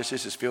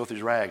righteousness is filthy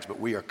as rags, but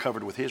we are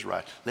covered with his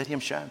righteousness. Let him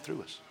shine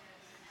through us.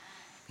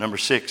 Number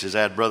 6 is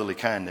add brotherly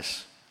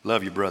kindness.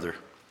 Love your brother.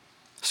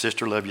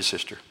 Sister, love your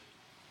sister.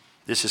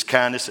 This is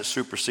kindness that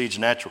supersedes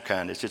natural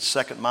kindness. It's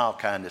second mile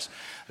kindness.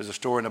 There's a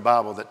story in the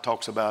Bible that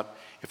talks about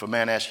if a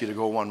man asks you to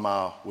go 1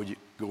 mile, would you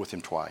go with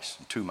him twice,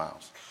 2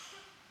 miles?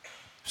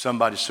 If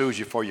somebody sues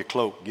you for your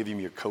cloak, give him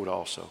your coat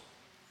also.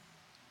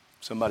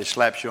 Somebody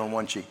slaps you on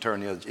one cheek,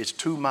 turn the other. It's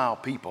 2 mile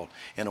people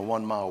in a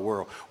 1 mile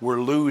world. We're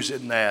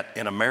losing that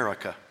in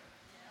America.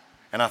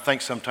 And I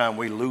think sometimes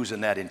we're losing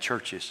that in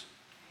churches.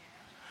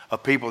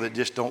 of people that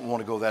just don't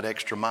want to go that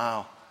extra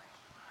mile.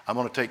 I'm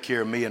going to take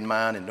care of me and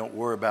mine, and don't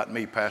worry about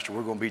me, Pastor.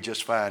 We're going to be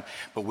just fine.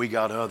 But we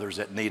got others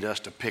that need us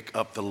to pick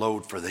up the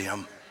load for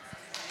them.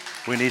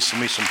 We need some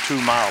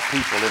 2-mile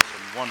people in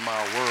some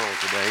 1-mile world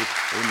today.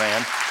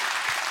 Amen.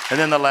 And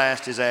then the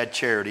last is add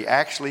charity.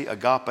 Actually,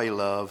 agape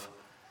love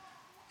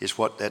is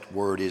what that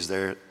word is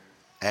there.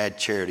 Add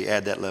charity,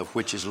 add that love,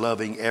 which is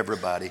loving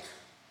everybody,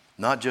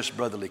 not just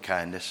brotherly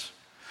kindness.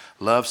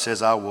 Love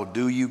says, I will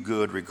do you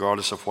good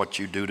regardless of what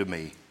you do to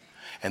me.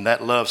 And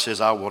that love says,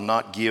 I will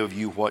not give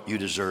you what you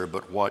deserve,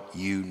 but what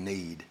you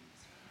need.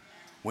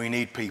 We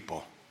need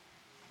people.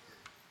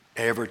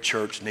 Every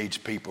church needs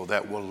people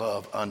that will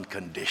love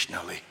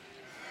unconditionally.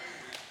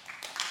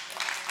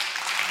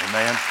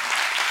 Amen.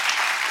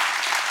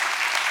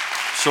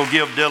 So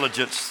give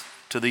diligence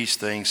to these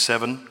things,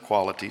 7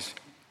 qualities,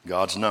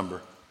 God's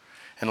number.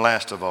 And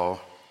last of all,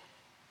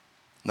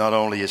 not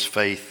only is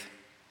faith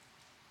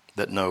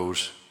that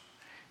knows,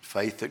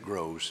 faith that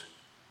grows,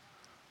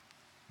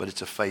 but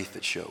it's a faith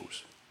that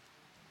shows.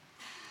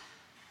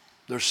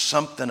 There's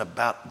something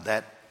about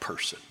that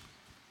person.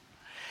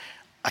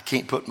 I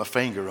can't put my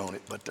finger on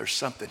it, but there's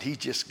something she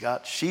just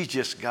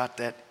got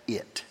that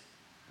it.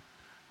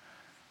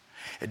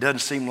 It doesn't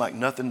seem like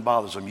nothing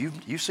bothers them.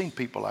 You've seen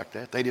people like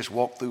that. They just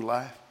walk through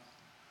life.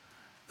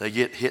 They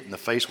get hit in the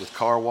face with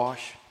car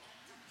wash.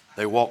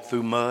 They walk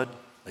through mud.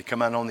 They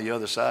come out on the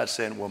other side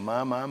saying, well,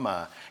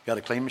 my, got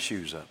to clean my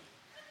shoes up.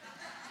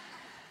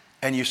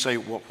 And you say,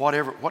 well,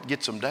 what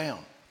gets them down?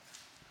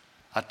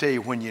 I tell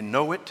you, when you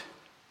know it,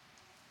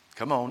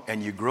 come on,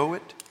 and you grow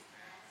it,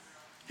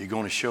 you're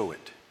going to show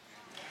it.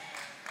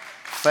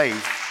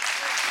 Faith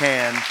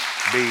can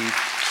be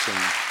seen.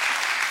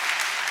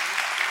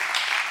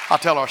 I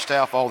tell our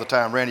staff all the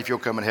time, Randy, if you'll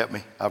come and help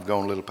me. I've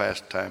gone a little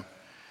past time.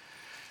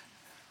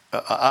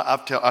 I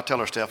tell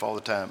our staff all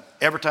the time,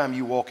 every time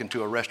you walk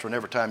into a restaurant,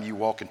 every time you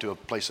walk into a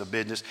place of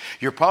business,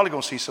 you're probably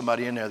going to see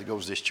somebody in there that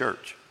goes to this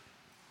church.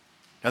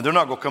 Now, they're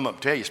not going to come up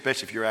and tell you,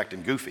 especially if you're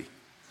acting goofy.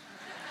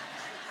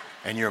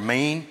 And you're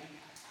mean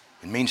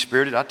and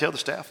mean-spirited. I tell the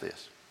staff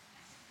this.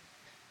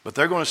 But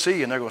they're going to see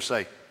you and they're going to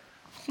say,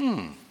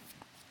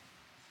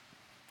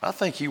 I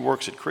think he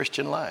works at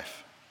Christian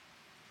Life.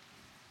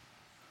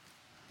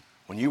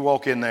 When you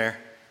walk in there,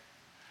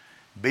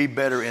 be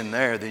better in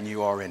there than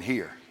you are in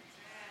here.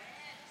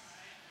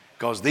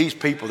 Because these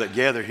people that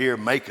gather here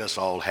make us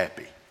all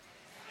happy.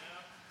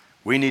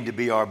 We need to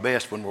be our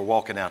best when we're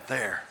walking out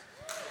there,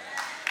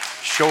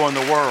 showing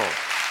the world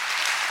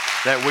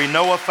that we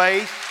know a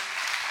faith,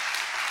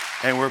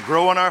 and we're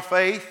growing our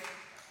faith,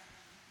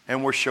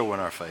 and we're showing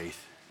our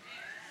faith.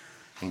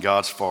 And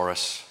God's for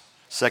us.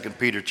 2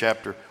 Peter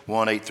chapter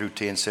 1, 8 through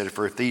 10 said,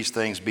 for if these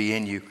things be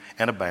in you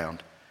and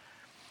abound,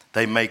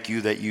 they make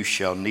you that you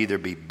shall neither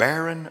be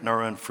barren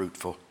nor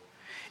unfruitful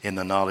in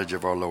the knowledge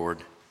of our Lord.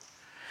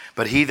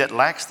 But he that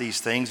lacks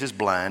these things is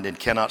blind and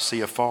cannot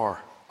see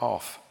afar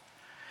off,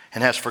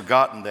 and has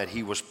forgotten that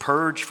he was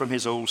purged from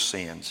his old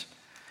sins.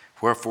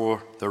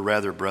 Wherefore, the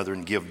rather,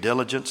 brethren, give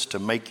diligence to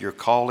make your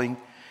calling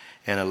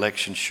and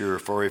election sure.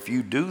 For if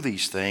you do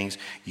these things,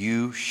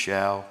 you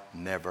shall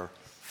never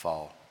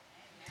fall.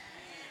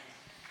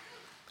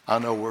 I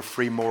know we're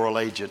free moral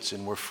agents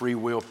and we're free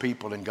will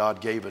people, and God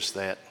gave us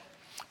that.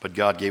 But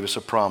God gave us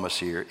a promise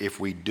here. If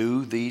we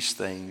do these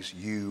things,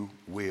 you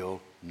will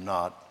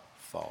not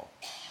fall.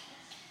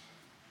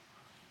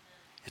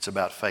 It's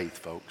about faith,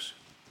 folks.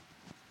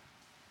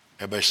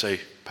 Everybody say,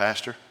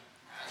 Pastor,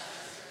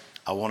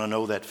 I want to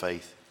know that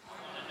faith.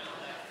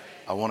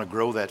 I want to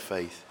grow that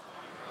faith.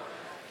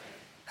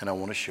 And I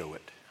want to show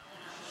it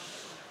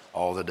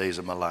all the days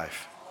of my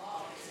life.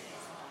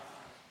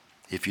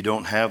 If you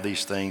don't have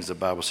these things, the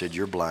Bible said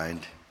you're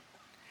blind.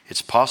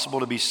 It's possible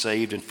to be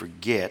saved and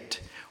forget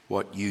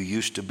what you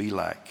used to be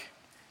like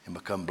and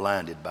become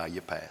blinded by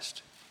your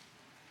past.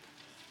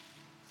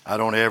 I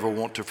don't ever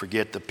want to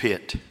forget the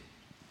pit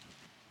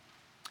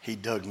he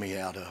dug me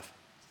out of.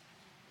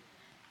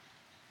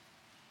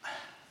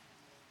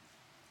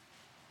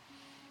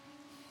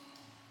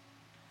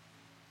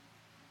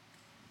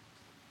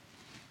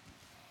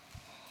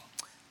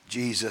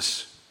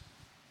 Jesus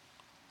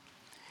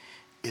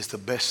is the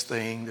best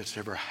thing that's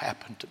ever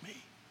happened to me.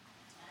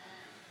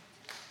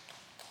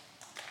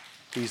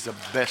 He's the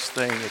best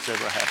thing that's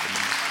ever happened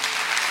to me.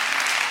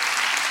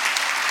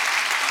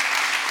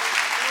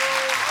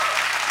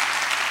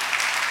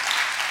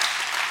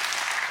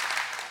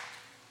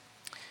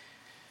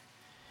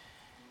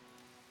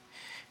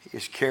 He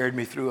has carried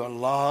me through a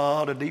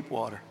lot of deep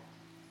water,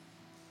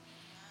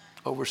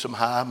 over some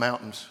high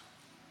mountains,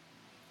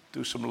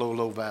 through some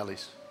low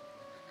valleys.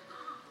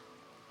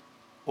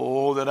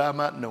 Oh, that I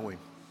might know him.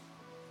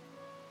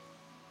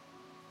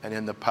 And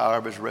in the power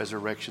of his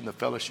resurrection, the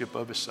fellowship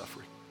of his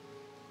suffering.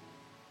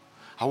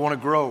 I want to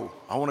grow.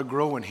 I want to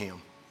grow in him.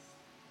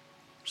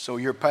 So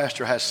your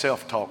pastor has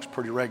self-talks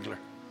pretty regular.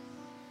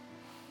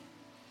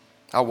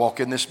 I walk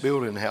in this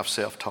building and have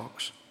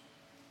self-talks.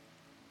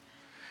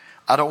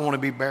 I don't want to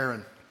be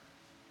barren.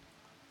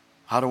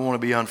 I don't want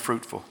to be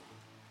unfruitful.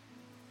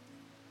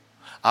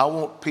 I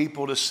want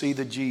people to see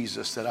the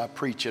Jesus that I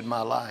preach in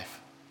my life,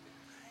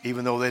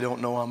 even though they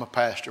don't know I'm a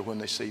pastor when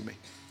they see me.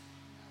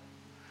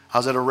 I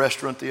was at a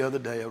restaurant the other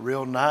day, a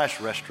real nice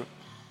restaurant.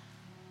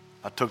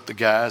 I took the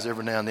guys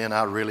every now and then.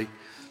 I really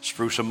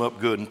spruce them up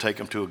good and take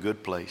them to a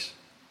good place.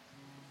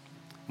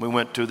 We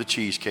went to the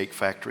Cheesecake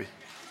Factory.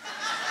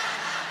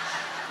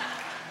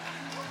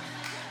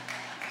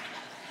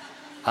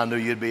 I knew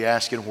you'd be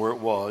asking where it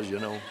was, you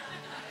know.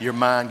 Your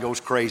mind goes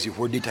crazy.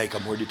 Where'd you take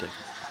them? Where'd you take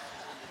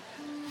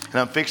them? And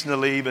I'm fixing to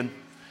leave, and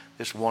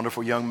this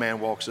wonderful young man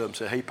walks up and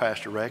said, "Hey,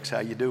 Pastor Rex, how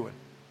you doing?"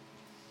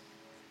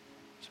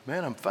 I said,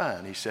 "Man, I'm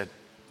fine." He said,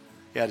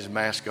 he had his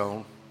mask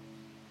on.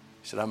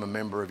 He said, "I'm a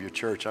member of your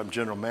church. I'm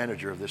general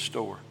manager of this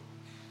store."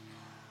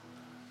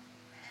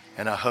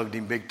 And I hugged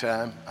him big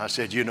time. I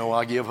said, "You know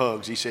I give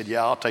hugs." He said,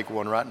 "Yeah, I'll take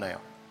one right now."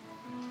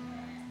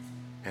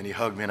 And he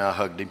hugged me and I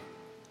hugged him.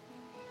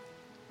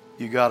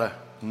 You got to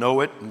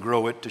know it and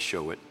grow it to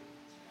show it.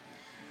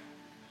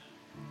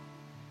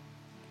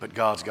 But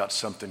God's got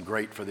something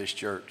great for this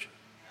church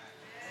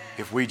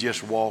if we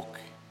just walk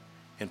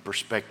in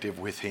perspective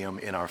with Him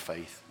in our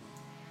faith.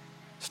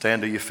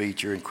 Stand to your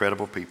feet. You're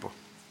incredible people.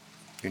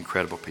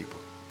 Incredible people.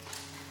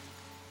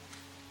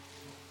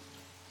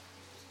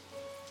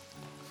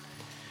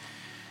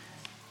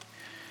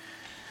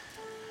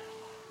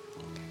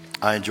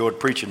 I enjoyed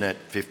preaching that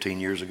 15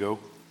 years ago.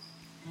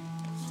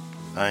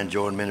 I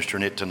enjoyed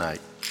ministering it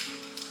tonight.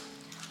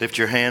 Lift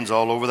your hands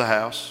all over the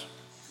house.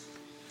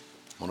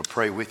 I want to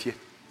pray with you.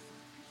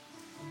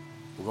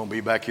 We're going to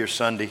be back here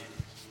Sunday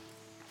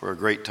for a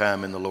great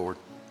time in the Lord.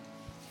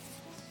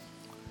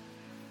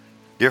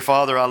 Dear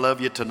Father, I love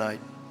you tonight.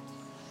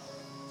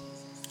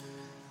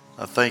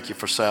 I thank you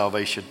for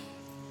salvation.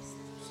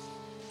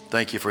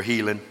 Thank you for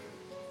healing.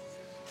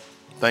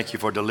 Thank you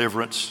for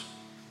deliverance.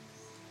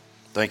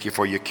 Thank you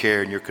for your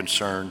care and your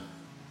concern.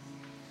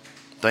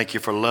 Thank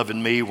you for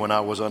loving me when I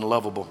was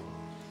unlovable.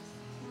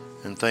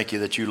 And thank you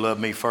that you love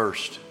me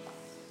first.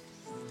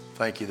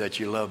 Thank you that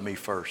you love me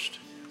first.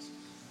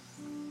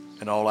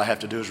 And all I have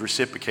to do is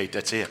reciprocate.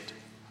 That's it.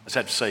 I just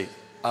have to say,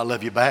 I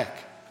love you back.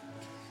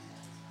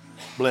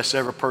 Bless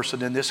every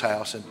person in this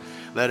house and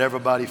let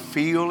everybody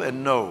feel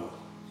and know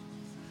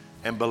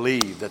and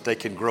believe that they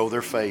can grow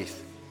their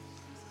faith.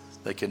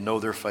 They can know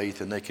their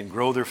faith and they can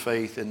grow their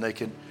faith and they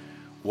can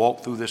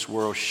walk through this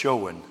world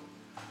showing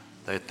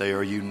that they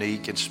are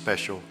unique and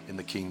special in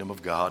the kingdom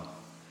of God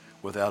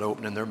without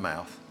opening their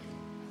mouth.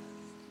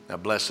 Now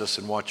bless us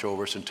and watch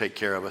over us and take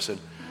care of us, and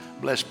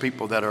bless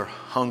people that are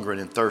hungering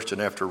and thirsting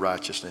after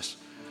righteousness.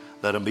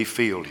 Let them be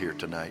filled here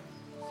tonight.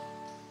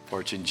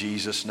 For it's in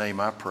Jesus' name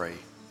I pray.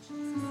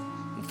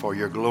 And for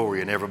your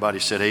glory. And everybody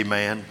said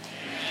amen. Amen.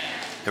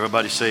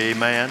 Everybody say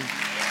amen. Amen.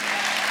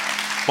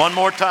 One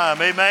more time,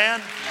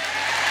 amen. Amen.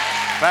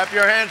 Clap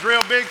your hands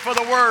real big for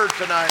the word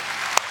tonight.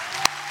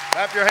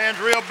 Clap your hands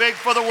real big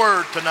for the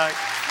word tonight.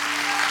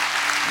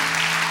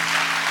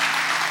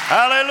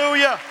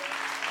 Hallelujah.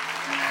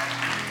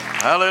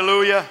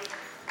 Hallelujah.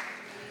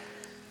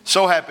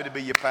 So happy to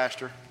be your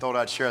pastor. Thought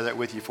I'd share that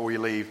with you before you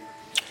leave.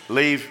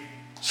 Leave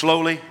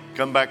slowly,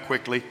 come back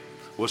quickly.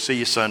 We'll see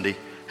you Sunday.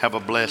 Have a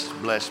blessed,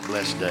 blessed,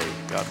 blessed day.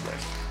 God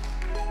bless.